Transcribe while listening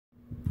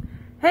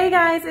Hey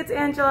guys, it's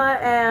Angela,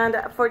 and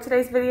for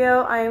today's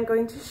video I am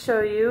going to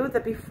show you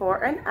the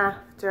before and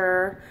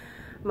after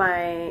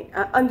my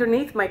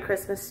underneath my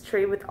Christmas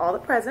tree with all the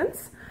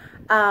presents.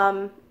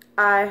 I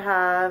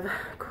have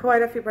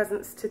quite a few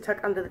presents to tuck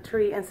under the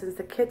tree, and since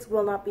the kids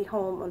will not be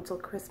home until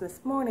Christmas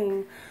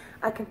morning,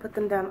 I can put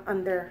them down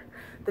under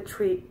the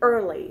tree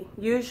early.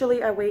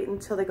 Usually I wait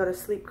until they go to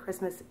sleep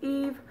Christmas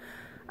Eve.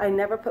 I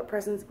never put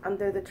presents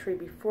under the tree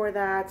before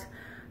that.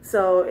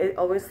 So it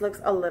always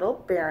looks a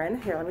little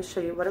barren. Here, let me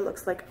show you what it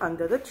looks like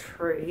under the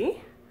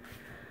tree.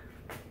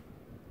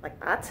 Like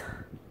that.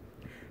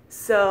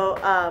 So,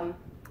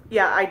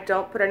 yeah, I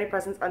don't put any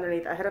presents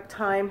underneath ahead of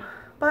time.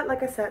 But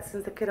like I said,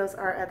 since the kiddos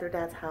are at their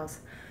dad's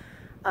house,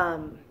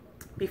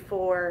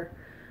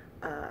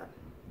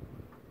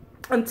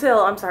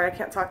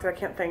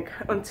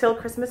 until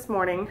Christmas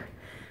morning,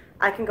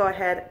 I can go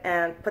ahead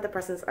and put the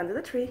presents under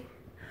the tree.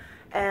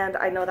 And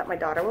I know that my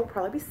daughter will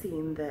probably be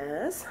seeing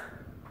this,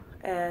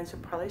 and she'll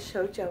probably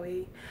show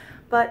Joey,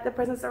 but the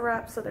presents are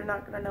wrapped, so they're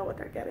not gonna know what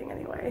they're getting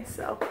anyway.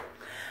 So,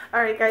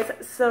 all right guys,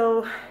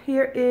 so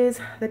here is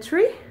the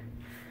tree.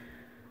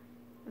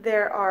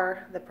 There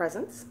are the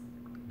presents.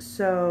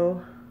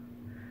 So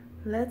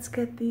let's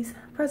get these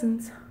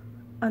presents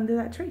under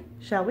that tree,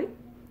 shall we?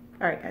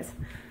 All right guys,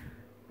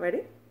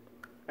 ready?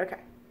 Okay,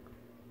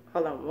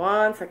 hold on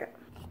one second.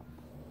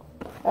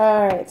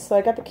 All right, so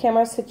I got the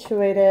camera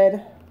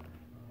situated.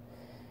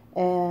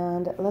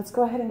 And let's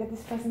go ahead and get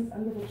these presents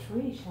under the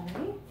tree, shall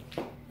we?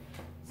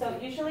 So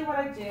usually what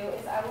I do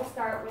is I will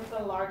start with the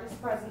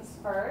largest presents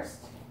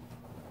first.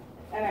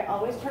 And I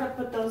always try to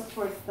put those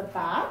towards the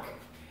back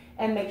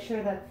and make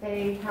sure that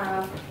they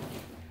have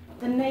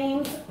the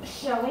names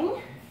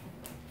showing.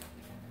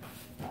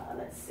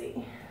 Let's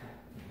see.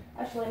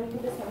 Actually, let me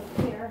put this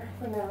one here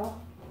for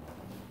now.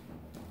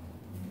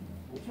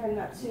 I'm trying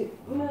not to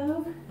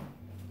move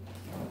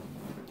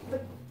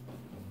the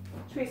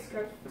tree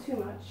skirt too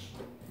much.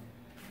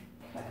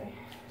 Okay,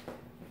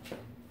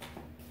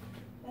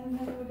 and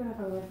then we're gonna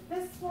go with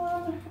this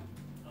one.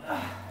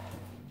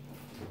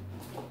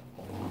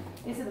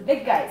 These are the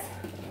big guys.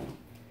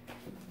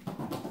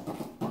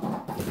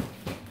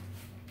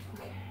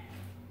 Okay.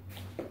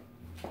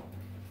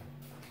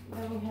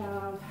 Then we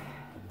have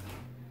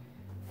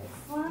this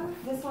one.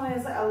 This one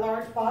is a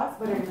large box,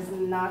 but it is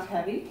not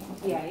heavy.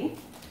 Yay.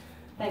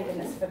 Thank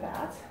goodness for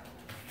that.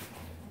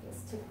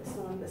 Let's take this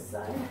one on this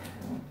side.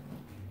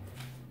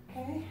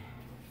 Okay.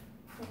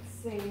 Let's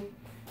see,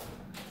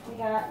 we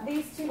got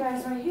these two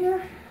guys right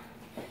here.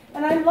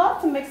 And I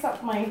love to mix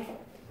up my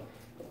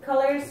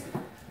colors,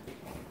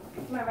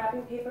 my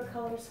wrapping paper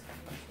colors,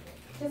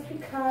 just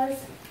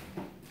because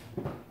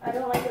I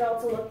don't like it all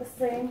to look the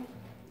same.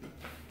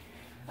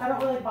 I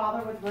don't really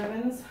bother with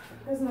ribbons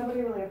because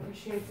nobody really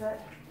appreciates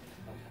it.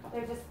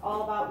 They're just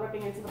all about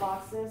ripping into the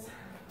boxes.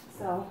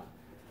 So,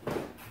 let's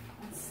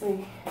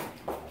see.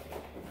 I'll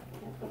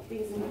put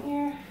these in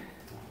here.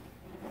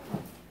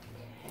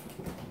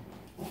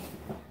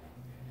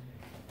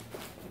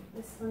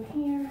 This one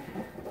here,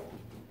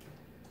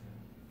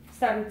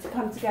 starting to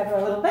come together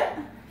a little bit.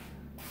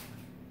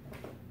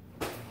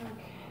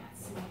 Okay,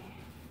 let's see.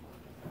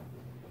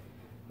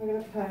 We're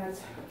gonna put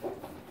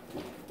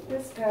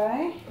this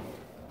guy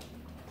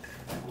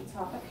on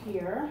top of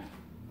here.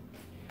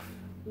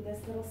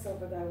 This little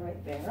silver guy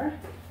right there.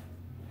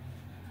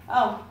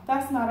 Oh,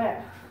 that's not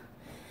it.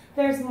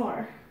 There's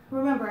more.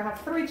 Remember, I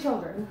have 3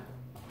 children.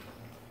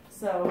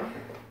 So,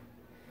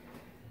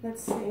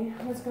 let's see.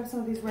 Let's grab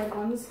some of these red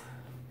ones.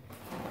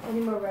 Any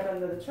more red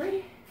under the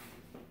tree?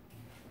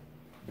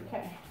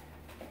 Okay.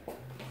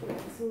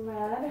 Some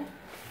red.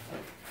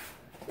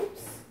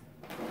 Oops.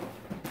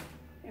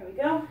 There we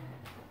go.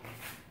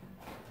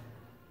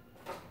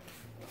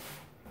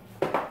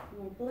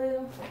 More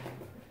blue.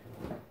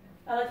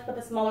 I like to put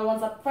the smaller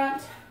ones up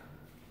front,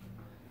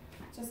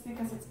 just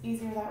because it's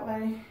easier that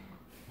way.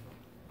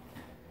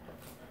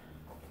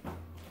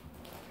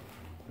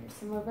 Here's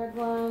some more red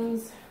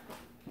ones,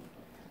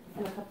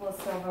 and a couple of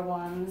silver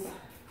ones.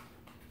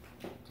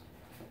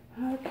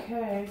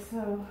 Okay,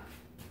 so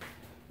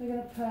we're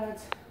gonna put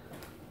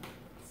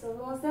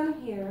silver ones down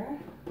here.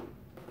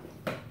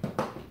 I'm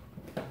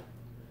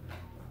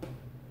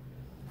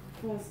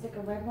gonna stick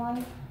a red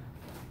one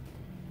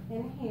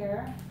in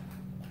here.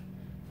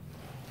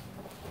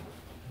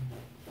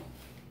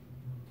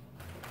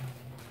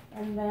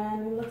 And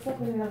then it looks like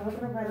we need a little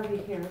bit of red over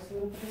here, so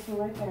we're gonna put this one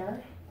right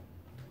there.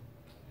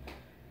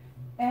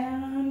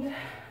 And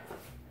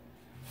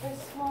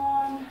this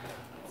one,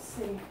 let's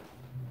see.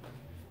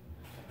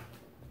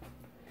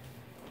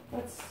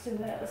 Let's do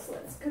this.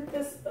 Let's cut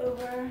this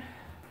over.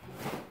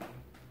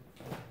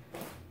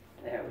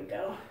 There we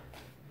go.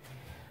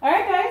 All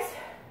right, guys.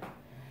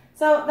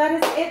 So that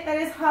is it. That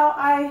is how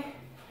I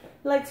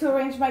like to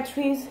arrange my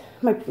trees.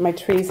 My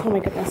trees. Oh my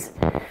goodness.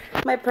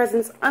 My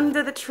presents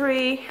under the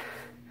tree.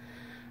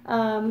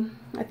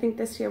 I think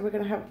this year we're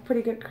gonna have a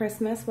pretty good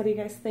Christmas. What do you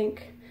guys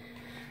think?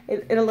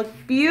 It'll look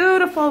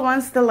beautiful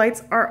once the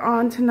lights are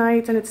on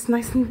tonight and it's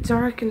nice and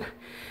dark and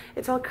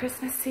it's all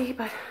Christmassy,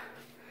 but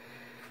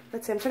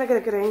Let's see, I'm trying to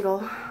get a good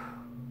angle.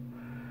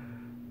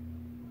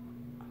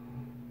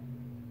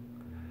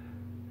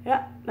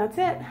 Yeah, that's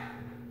it.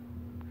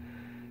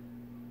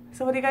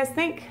 So what do you guys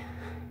think?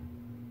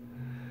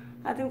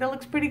 I think that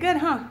looks pretty good,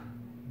 huh?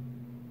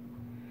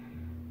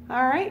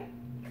 All right.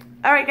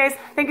 All right, guys,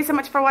 thank you so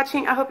much for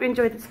watching. I hope you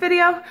enjoyed this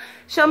video.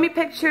 Show me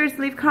pictures,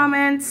 leave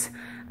comments,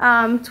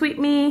 tweet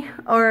me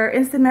or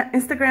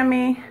Instagram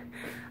me,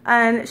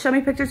 and show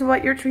me pictures of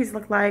what your trees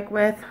look like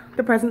with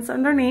the presents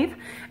underneath.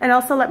 And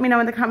also let me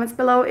know in the comments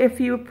below if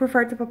you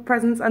prefer to put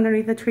presents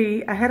underneath the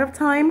tree ahead of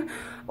time,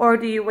 or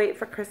do you wait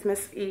for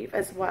Christmas Eve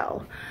as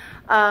well.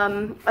 I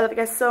love you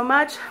guys so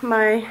much.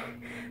 My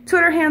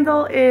Twitter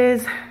handle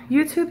is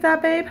YouTube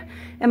That Babe,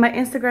 and my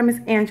Instagram is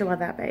Angela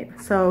That Babe.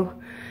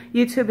 So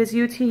YouTube is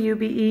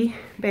UTUBE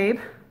Babe.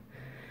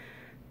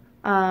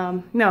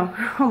 No,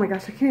 oh my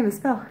gosh, I can't even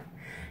spell.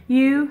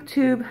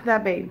 YouTube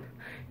That Babe.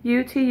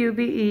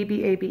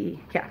 UTUBEBABE.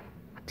 Yeah.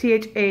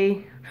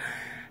 THA.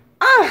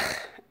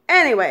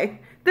 Anyway,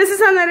 this is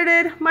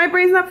unedited. My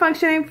brain's not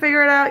functioning.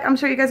 Figure it out. I'm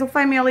sure you guys will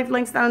find me. I'll leave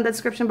links down in the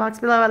description box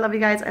below. I love you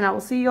guys, and I will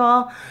see you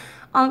all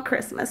on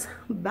Christmas.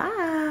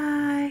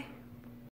 Bye.